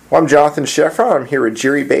Well, I'm Jonathan Sheffron. I'm here with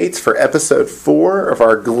Jerry Bates for episode 4 of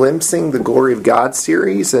our Glimpsing the Glory of God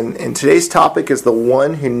series. And today's topic is the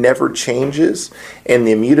one who never changes and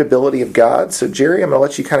the immutability of God. So, Jerry, I'm going to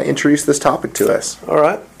let you kind of introduce this topic to us. All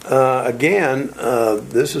right.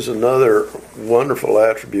 This is another wonderful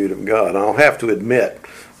attribute of God. I'll have to admit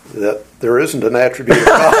that there isn't an attribute of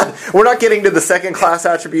God. We're not getting to the second-class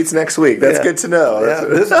attributes next week. That's good to know.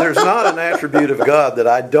 There's not an attribute of God that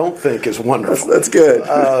I don't think is wonderful. That's good.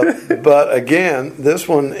 But again, this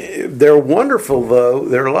one, they're wonderful, though.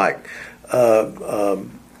 They're like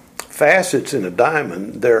facets in a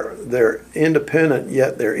diamond. They're independent,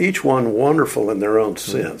 yet they're each one wonderful in their own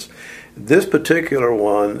sense. This particular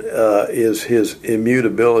one is his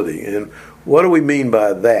immutability. And what do we mean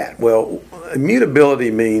by that? Well, immutability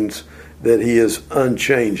means that he is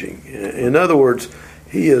unchanging. In other words,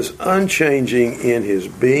 he is unchanging in his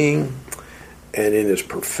being and in his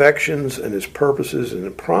perfections and his purposes and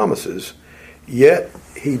his promises, yet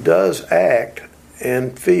he does act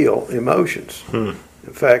and feel emotions. In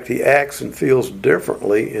fact, he acts and feels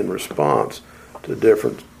differently in response to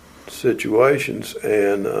different situations,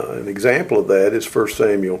 and an example of that is 1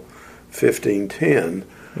 Samuel 15:10,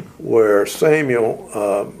 where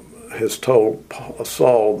Samuel has told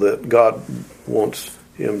Saul that God wants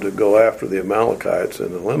him to go after the Amalekites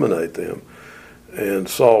and eliminate them, and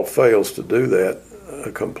Saul fails to do that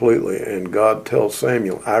completely, and God tells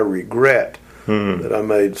Samuel, I regret that I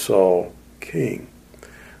made Saul king.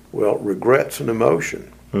 Well, regret's an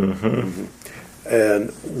emotion. And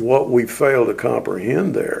what we fail to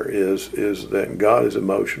comprehend there is that God is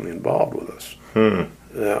emotionally involved with us.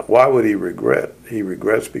 Now, why would he regret? He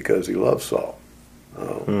regrets because he loves Saul.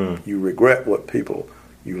 You regret what people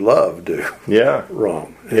you love do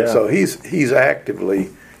wrong. And so he's actively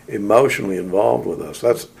emotionally involved with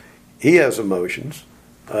us. He has emotions.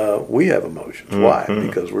 We have emotions. Why?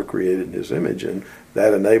 Because we're created in his image, and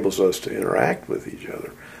that enables us to interact with each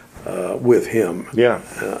other. With him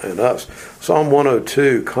and us. Psalm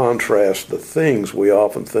 102 contrasts the things we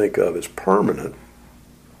often think of as permanent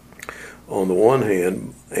on the one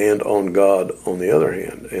hand and on God on the other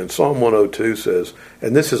hand. And Psalm 102 says,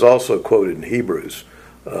 and this is also quoted in Hebrews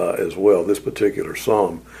as well, this particular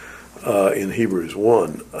psalm in Hebrews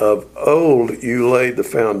 1, of old you laid the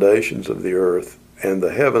foundations of the earth, and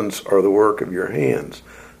the heavens are the work of your hands.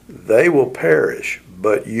 They will perish,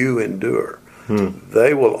 but you endure.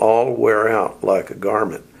 They will all wear out like a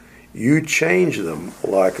garment. You change them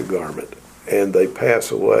like a garment, and they pass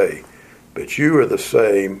away. But you are the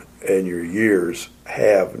same, and your years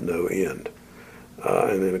have no end.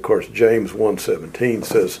 And then, of course, James 1:17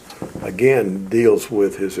 says, again, deals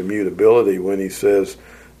with his immutability when he says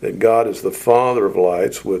that God is the Father of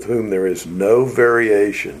lights, with whom there is no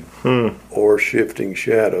variation or shifting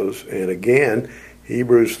shadows. And again,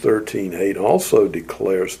 Hebrews 13:8 also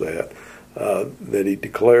declares that he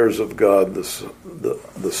declares of God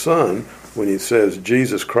the Son when he says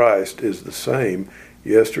Jesus Christ is the same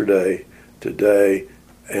yesterday, today,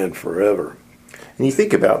 and forever. And you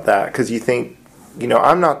think about that because you think,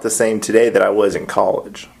 I'm not the same today that I was in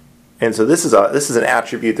college. And so this is an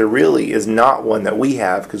attribute that really is not one that we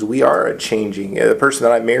have because we are a changing. The person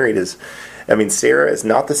that I married Sarah is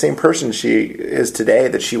not the same person she is today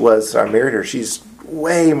that she was when I married her. She's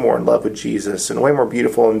way more in love with Jesus and way more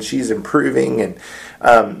beautiful, and she's improving, and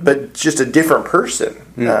but just a different person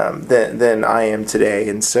than I am today.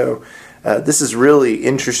 And so this is really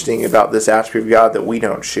interesting about this attribute of God that we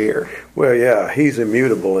don't share. Well, yeah, he's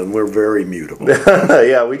immutable, and we're very mutable.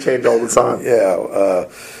 Yeah, we change all the time. Yeah.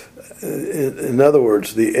 In other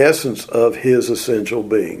words, the essence of his essential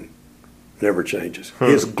being never changes.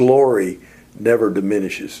 His glory never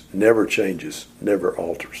diminishes, never changes, never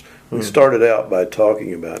alters. We started out by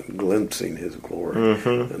talking about glimpsing his glory,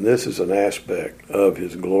 and this is an aspect of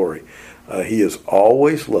his glory. He is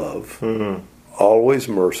always love, always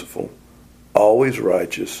merciful, always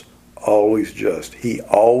righteous, always just. He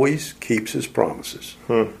always keeps his promises.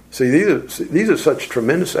 See, these are such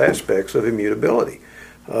tremendous aspects of immutability.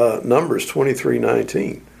 Numbers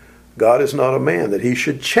 23:19. God is not a man that he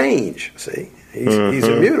should change. See, he's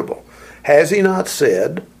immutable. Has he not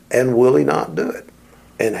said, and will he not do it?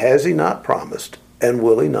 And has he not promised, and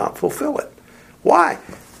will he not fulfill it? Why?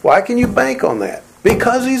 Why can you bank on that?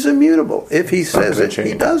 Because he's immutable. If he says it,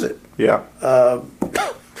 he does it. Yeah.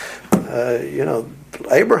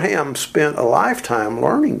 Abraham spent a lifetime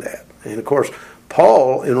learning that. And of course,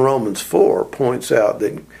 Paul in Romans 4 points out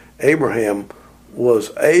that Abraham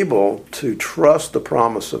was able to trust the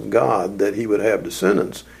promise of God that he would have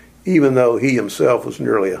descendants, even though he himself was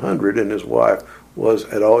nearly 100 and his wife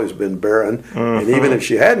had always been barren, and even if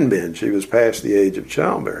she hadn't been, she was past the age of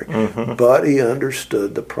childbearing. But he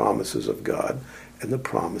understood the promises of God, and the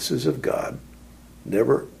promises of God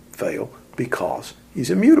never fail because he's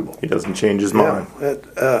immutable. He doesn't change his mind.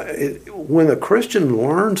 When a Christian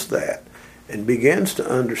learns that and begins to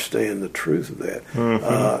understand the truth of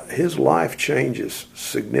that, his life changes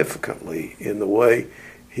significantly in the way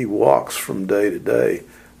he walks from day to day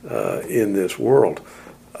in this world.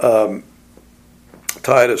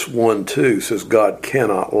 Titus 1:2 says God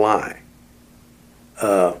cannot lie.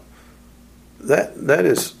 That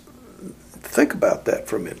is, think about that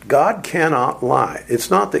for a minute. God cannot lie. It's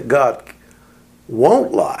not that God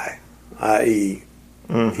won't lie, i.e.,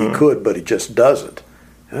 he could, but he just doesn't.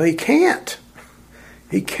 No, he can't.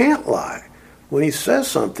 He can't lie. When he says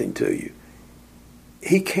something to you,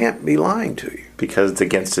 he can't be lying to you. Because it's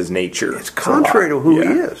against his nature. It's contrary to who he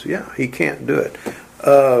is. Yeah, he can't do it.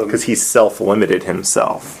 Because he's self-limited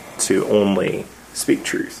himself to only speak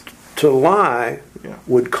truth. To lie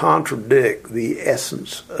would contradict the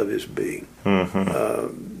essence of his being.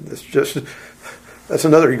 That's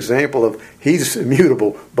another example of he's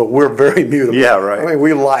immutable, but we're very mutable. Yeah, right. I mean,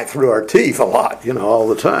 we lie through our teeth a lot, all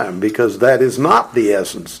the time, because that is not the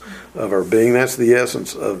essence of our being. That's the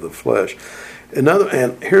essence of the flesh. And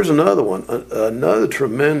here's another one. Another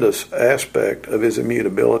tremendous aspect of his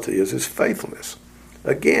immutability is his faithfulness.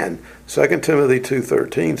 Again, 2 Timothy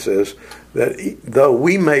 2:13 says that though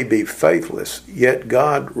we may be faithless, yet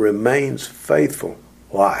God remains faithful.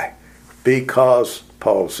 Why? Because,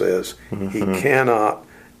 Paul says, he cannot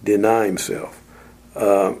deny himself.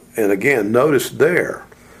 And again, notice there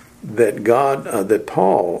that that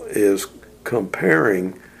Paul is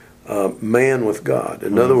comparing man with God.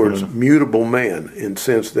 In other words, mutable man, in the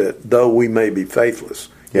sense that though we may be faithless,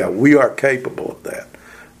 we are capable of that.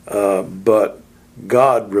 But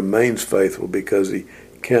God remains faithful because he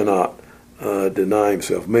cannot deny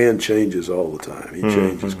himself. Man changes all the time. He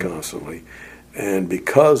changes constantly. And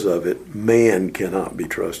because of it, man cannot be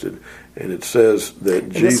trusted. And it says that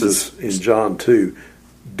Jesus in John 2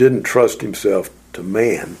 didn't trust himself to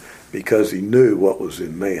man because he knew what was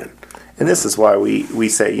in man. And this is why we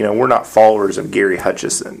say, we're not followers of Gary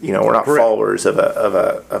Hutchison. We're not followers of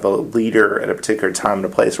a leader at a particular time and a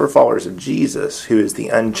place. We're followers of Jesus, who is the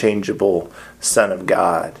unchangeable Son of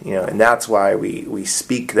God. And that's why we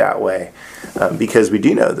speak that way, because we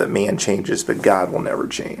do know that man changes, but God will never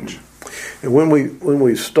change. And when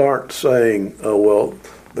we start saying,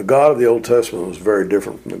 the God of the Old Testament was very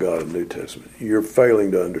different from the God of the New Testament, you're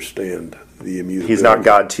failing to understand the immutability. He's not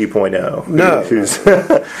God 2.0. No. Who's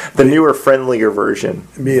the newer, friendlier version.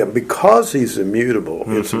 Yeah, because he's immutable,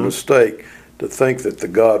 it's a mistake to think that the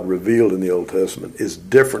God revealed in the Old Testament is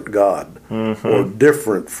different God or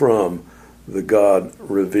different from the God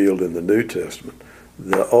revealed in the New Testament.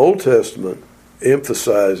 The Old Testament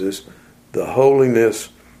emphasizes the holiness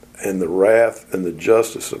and the wrath and the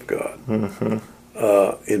justice of God.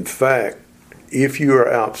 In fact, if you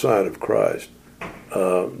are outside of Christ,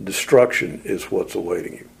 destruction is what's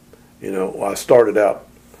awaiting you. I started out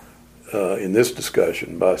in this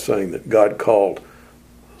discussion by saying that God called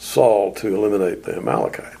Saul to eliminate the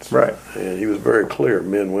Amalekites. Right. And he was very clear: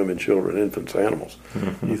 men, women, children, infants, animals.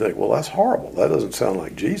 You think, well, that's horrible. That doesn't sound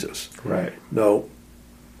like Jesus. Right. No,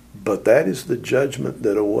 but that is the judgment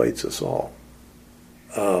that awaits us all.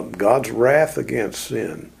 God's wrath against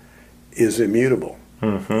sin is immutable.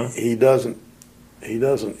 He doesn't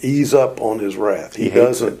ease up on his wrath. He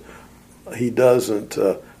doesn't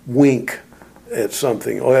wink at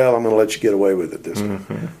something. Well, I'm going to let you get away with it this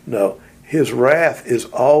time. No, his wrath is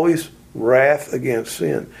always wrath against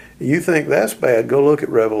sin. You think that's bad? Go look at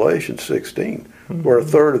Revelation 16, where a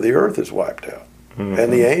third of the earth is wiped out,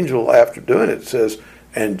 and the angel, after doing it, says,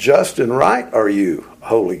 "And just and right are you,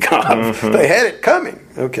 holy God." They had it coming.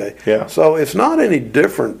 Okay. Yeah. So it's not any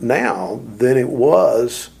different now than it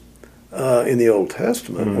was in the Old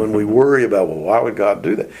Testament when we worry about, well, why would God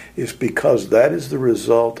do that? It's because that is the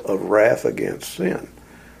result of wrath against sin.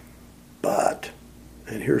 But,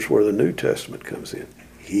 and here's where the New Testament comes in,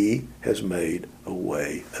 he has made a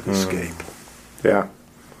way of escape. Yeah.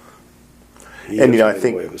 And I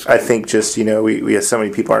think just we have so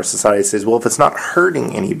many people in our society that says, well, if it's not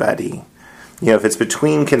hurting anybody, if it's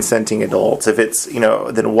between consenting adults, if it's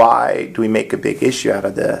then why do we make a big issue out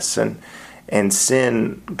of this? And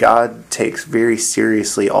sin, God takes very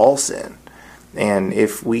seriously all sin. And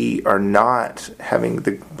if we are not having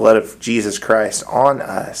the blood of Jesus Christ on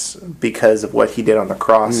us because of what he did on the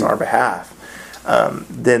cross on our behalf,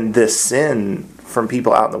 then this sin from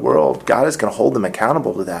people out in the world, God is going to hold them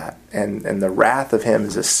accountable to that. And the wrath of him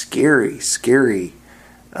is a scary, scary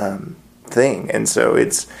thing. And so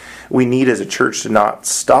we need as a church to not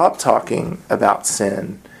stop talking about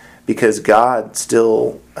sin, because God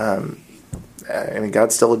still,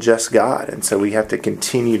 God's still a just God. And so we have to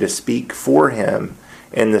continue to speak for him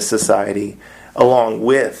in this society, along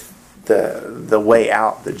with the way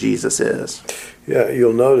out that Jesus is. Yeah,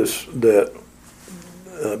 you'll notice that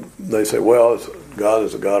they say, well, God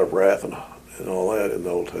is a God of wrath and all that in the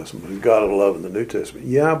Old Testament. He's God of love in the New Testament.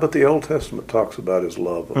 Yeah, but the Old Testament talks about his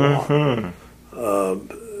love a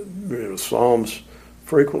lot. Psalms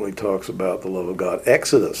frequently talks about the love of God.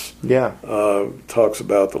 Exodus talks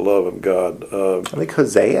about the love of God. I think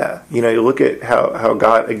Hosea, you look at how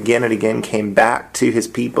God again and again came back to his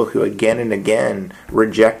people who again and again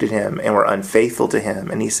rejected him and were unfaithful to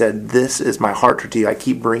him. And he said, this is my heart to you. I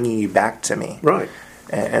keep bringing you back to me. Right.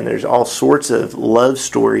 And there's all sorts of love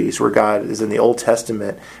stories where God is in the Old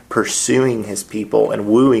Testament pursuing his people and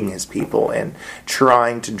wooing his people and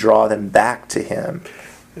trying to draw them back to him.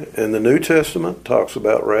 And the New Testament talks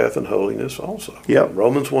about wrath and holiness also. Yep.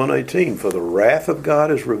 Romans 1:18, for the wrath of God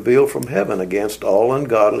is revealed from heaven against all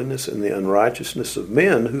ungodliness and the unrighteousness of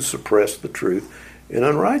men who suppress the truth in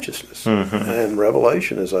unrighteousness. Mm-hmm. And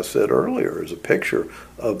Revelation, as I said earlier, is a picture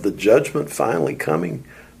of the judgment finally coming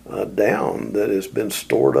down that has been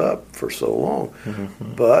stored up for so long.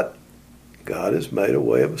 Mm-hmm. But God has made a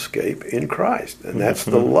way of escape in Christ. And that's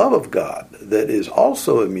the love of God that is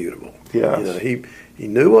also immutable. Yes. He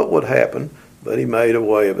knew what would happen, but he made a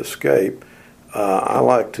way of escape. I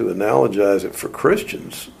like to analogize it for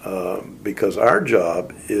Christians because our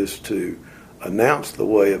job is to announce the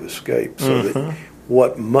way of escape so that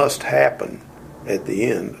what must happen at the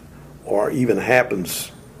end, or even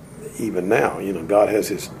happens even now, God has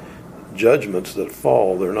his judgments that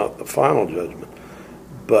fall. They're not the final judgment.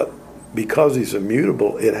 But because he's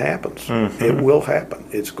immutable, it happens. It will happen.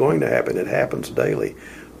 It's going to happen. It happens daily.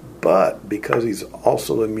 But because he's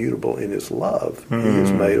also immutable in his love, he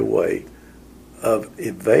has made a way of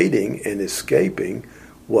evading and escaping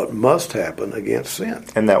what must happen against sin.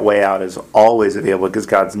 And that way out is always available, because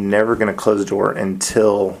God's never going to close the door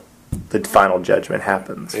until the final judgment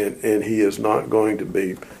happens. And he is not going to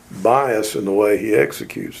be biased in the way he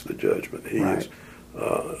executes the judgment. He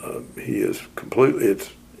is completely,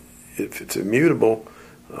 if it's immutable,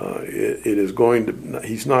 he's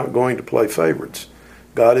not going to play favorites.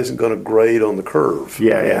 God isn't going to grade on the curve.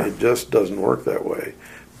 It just doesn't work that way.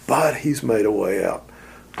 But he's made a way out.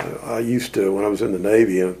 I used to, when I was in the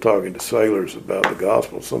Navy and talking to sailors about the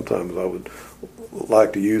gospel, sometimes I would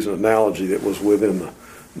like to use an analogy that was within the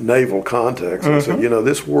naval context. I said,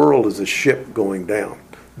 this world is a ship going down.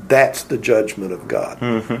 That's the judgment of God.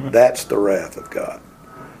 That's the wrath of God.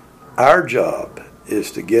 Our job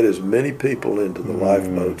is to get as many people into the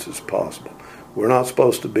lifeboats as possible. We're not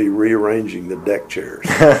supposed to be rearranging the deck chairs.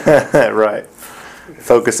 Right.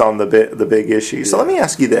 Focus on the big issue. So let me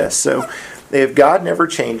ask you this. So if God never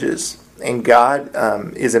changes and God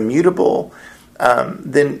is immutable,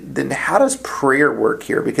 then how does prayer work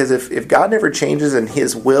here? Because if God never changes and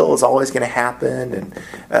his will is always going to happen,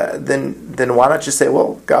 and then why not just say,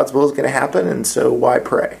 well, God's will is going to happen, and so why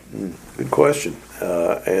pray? Good question.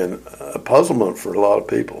 And a puzzlement for a lot of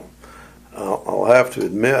people. I'll have to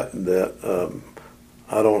admit that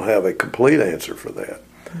I don't have a complete answer for that.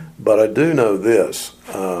 But I do know this,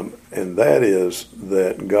 and that is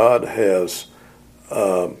that God has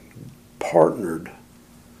partnered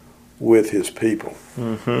with his people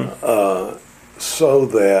so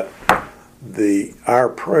that our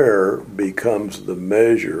prayer becomes the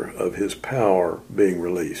measure of his power being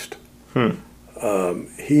released.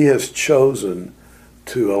 He has chosen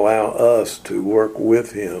to allow us to work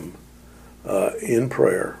with him in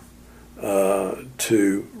prayer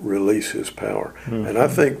to release his power. And I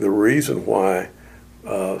think the reason why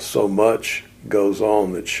so much goes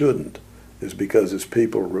on that shouldn't is because his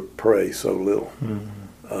people pray so little.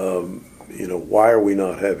 Why are we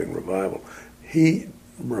not having revival?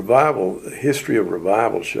 The history of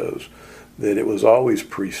revival shows that it was always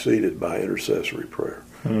preceded by intercessory prayer.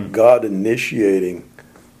 God initiating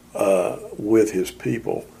with his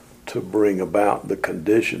people to bring about the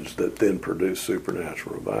conditions that then produce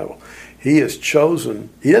supernatural revival. He has chosen,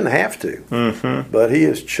 he didn't have to, but he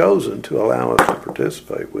has chosen to allow us to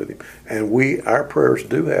participate with him. And our prayers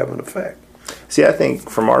do have an effect. See, I think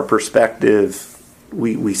from our perspective,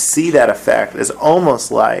 we see that effect as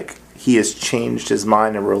almost like he has changed his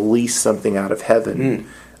mind and released something out of heaven.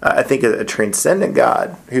 I think a transcendent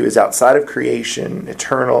God who is outside of creation,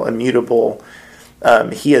 eternal, immutable,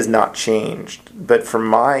 he has not changed. But from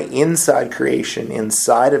my inside creation,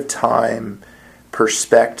 inside of time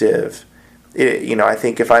perspective, I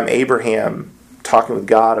think if I'm Abraham, talking with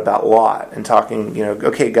God about Lot and talking,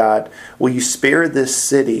 okay, God, will you spare this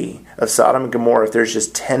city of Sodom and Gomorrah if there's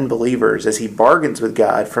just 10 believers? As he bargains with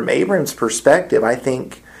God, from Abraham's perspective, I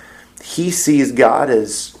think he sees God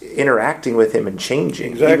as interacting with him and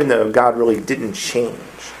changing, even though God really didn't change.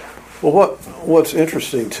 Well, what's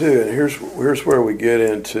interesting too, and here's where we get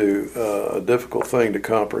into a difficult thing to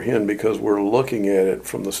comprehend because we're looking at it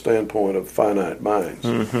from the standpoint of finite minds.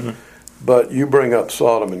 Mm-hmm. But you bring up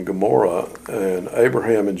Sodom and Gomorrah, and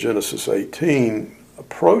Abraham in Genesis 18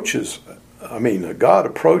 God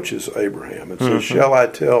approaches Abraham and says, "Shall I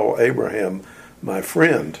tell Abraham, my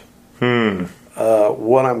friend,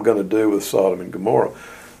 what I'm going to do with Sodom and Gomorrah?"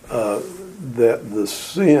 That the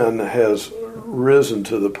sin has risen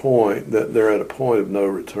to the point that they're at a point of no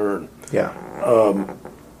return. Yeah.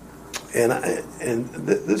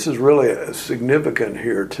 This is really significant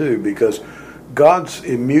here too, because God's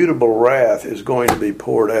immutable wrath is going to be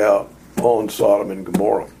poured out on Sodom and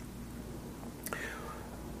Gomorrah.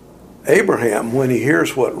 Abraham, when he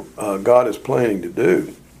hears what God is planning to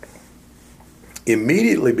do,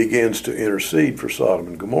 immediately begins to intercede for Sodom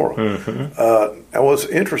and Gomorrah. Mm-hmm. And what's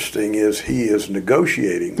interesting is he is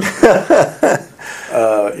negotiating.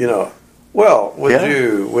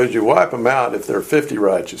 Would you wipe them out if there are 50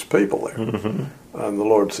 righteous people there? Mm-hmm. And the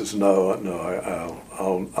Lord says, no,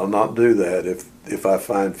 I'll not do that if I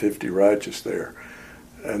find 50 righteous there.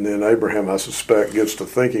 And then Abraham, I suspect, gets to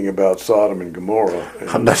thinking about Sodom and Gomorrah.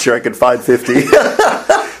 I'm not sure I can find 50.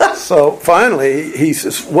 So finally, he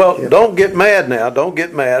says, don't get mad now. Don't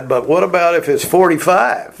get mad. But what about if it's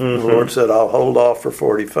 45? Mm-hmm. The Lord said, I'll hold off for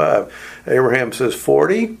 45. Abraham says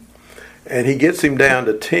 40, and he gets him down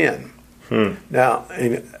to 10. Now,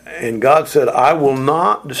 and God said, I will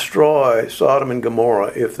not destroy Sodom and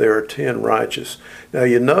Gomorrah if there are 10 righteous. Now,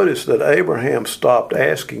 you notice that Abraham stopped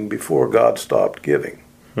asking before God stopped giving.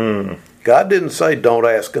 God didn't say, don't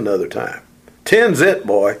ask another time. 10's it,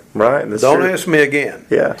 boy. Right. Don't ask me again.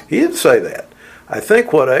 Yeah. He didn't say that. I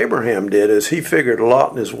think what Abraham did is he figured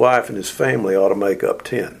Lot and his wife and his family ought to make up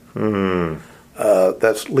 10.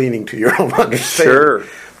 That's leaning to your own understanding. Sure.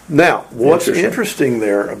 Now, what's interesting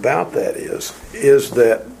there about that is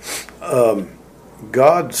that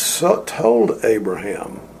God told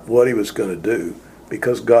Abraham what he was going to do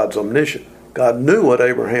because God's omniscient. God knew what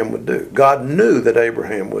Abraham would do. God knew that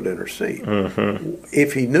Abraham would intercede. Mm-hmm.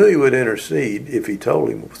 If he knew he would intercede, if he told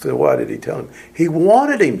him, so why did he tell him? He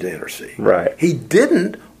wanted him to intercede. Right. He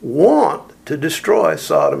didn't want to destroy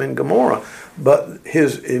Sodom and Gomorrah, but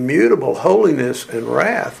his immutable holiness and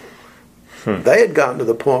wrath, they had gotten to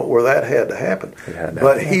the point where that had to happen.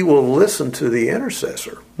 But he will listen to the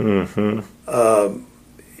intercessor and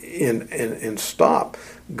stop.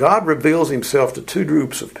 God reveals himself to two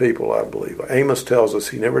groups of people, I believe. Amos tells us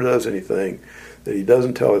he never does anything that he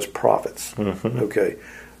doesn't tell his prophets. Mm-hmm. Okay.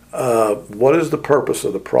 What is the purpose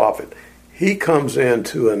of the prophet? He comes in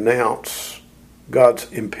to announce God's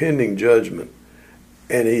impending judgment,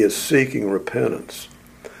 and he is seeking repentance.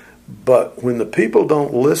 But when the people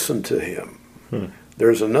don't listen to him,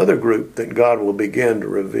 there's another group that God will begin to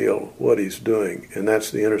reveal what he's doing, and that's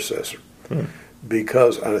the intercessor.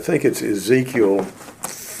 Because I think it's Ezekiel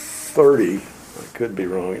 30, I could be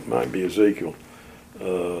wrong, it might be Ezekiel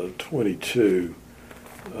 22.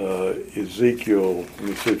 Ezekiel, let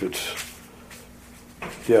me see if it's,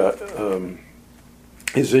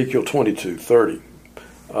 Ezekiel 22:30.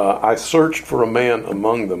 I searched for a man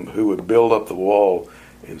among them who would build up the wall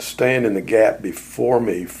and stand in the gap before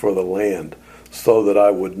me for the land, so that I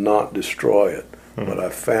would not destroy it, but I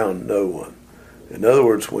found no one. In other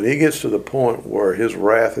words, when he gets to the point where his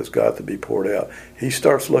wrath has got to be poured out, he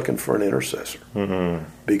starts looking for an intercessor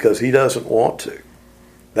because he doesn't want to.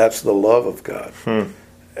 That's the love of God.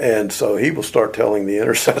 And so he will start telling the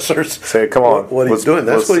intercessors Say, come on, what he's doing.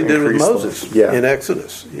 That's what he did with Moses in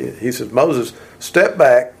Exodus. He says, Moses, step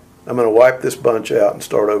back. I'm going to wipe this bunch out and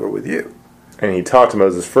start over with you. And he talked to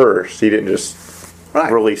Moses first. He didn't just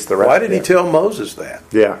release the wrath. Why did he tell Moses that?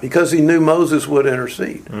 Yeah. Because he knew Moses would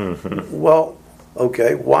intercede. Well,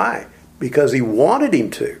 okay, why? Because he wanted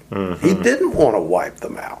him to. He didn't want to wipe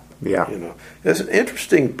them out. Yeah. There's an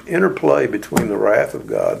interesting interplay between the wrath of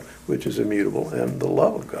God, which is immutable, and the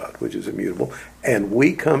love of God, which is immutable. And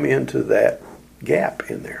we come into that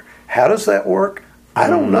gap in there. How does that work? I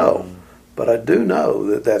don't know. But I do know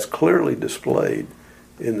that that's clearly displayed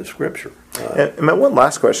in the Scripture. And my one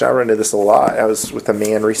last question, I run into this a lot. I was with a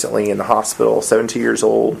man recently in the hospital, 72 years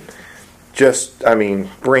old,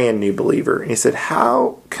 brand new believer. And he said,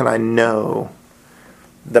 how can I know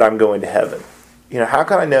that I'm going to heaven? How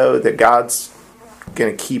can I know that God's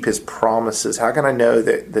going to keep his promises? How can I know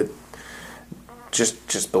that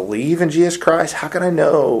just believe in Jesus Christ? How can I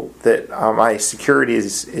know that my security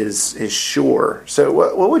is sure? So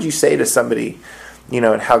what would you say to somebody,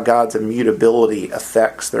 and how God's immutability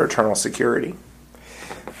affects their eternal security?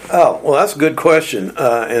 Oh, well, that's a good question,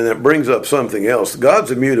 and it brings up something else.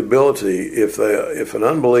 God's immutability, if an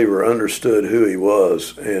unbeliever understood who he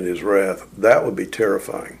was and his wrath, that would be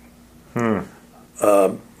terrifying.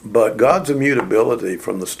 But God's immutability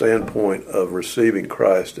from the standpoint of receiving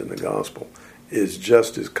Christ in the gospel is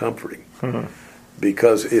just as comforting.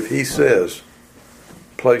 Because if he says,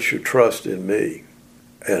 place your trust in me,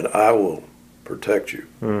 and I will protect you.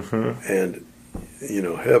 And,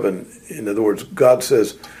 heaven, in other words, God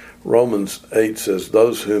says, Romans 8 says,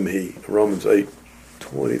 Romans 8,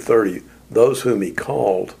 20, 30, those whom he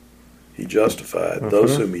called, he justified.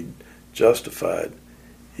 Those whom he justified,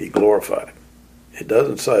 he glorified. It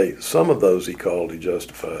doesn't say some of those he called, he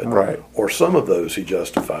justified. Right. Or some of those he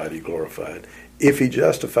justified, he glorified. If he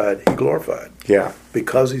justified, he glorified. Yeah.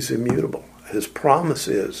 Because he's immutable. His promise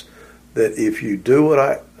is that if you do what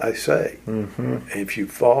I say, and if you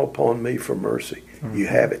fall upon me for mercy, you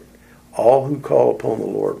have it. All who call upon the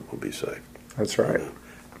Lord will be saved. That's right.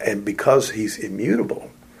 And because he's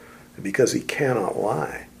immutable, because he cannot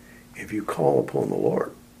lie, if you call upon the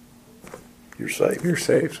Lord, you're saved. You're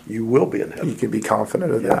saved. You will be in heaven. You can be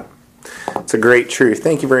confident of that. It's a great truth.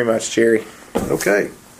 Thank you very much, Jerry. Okay.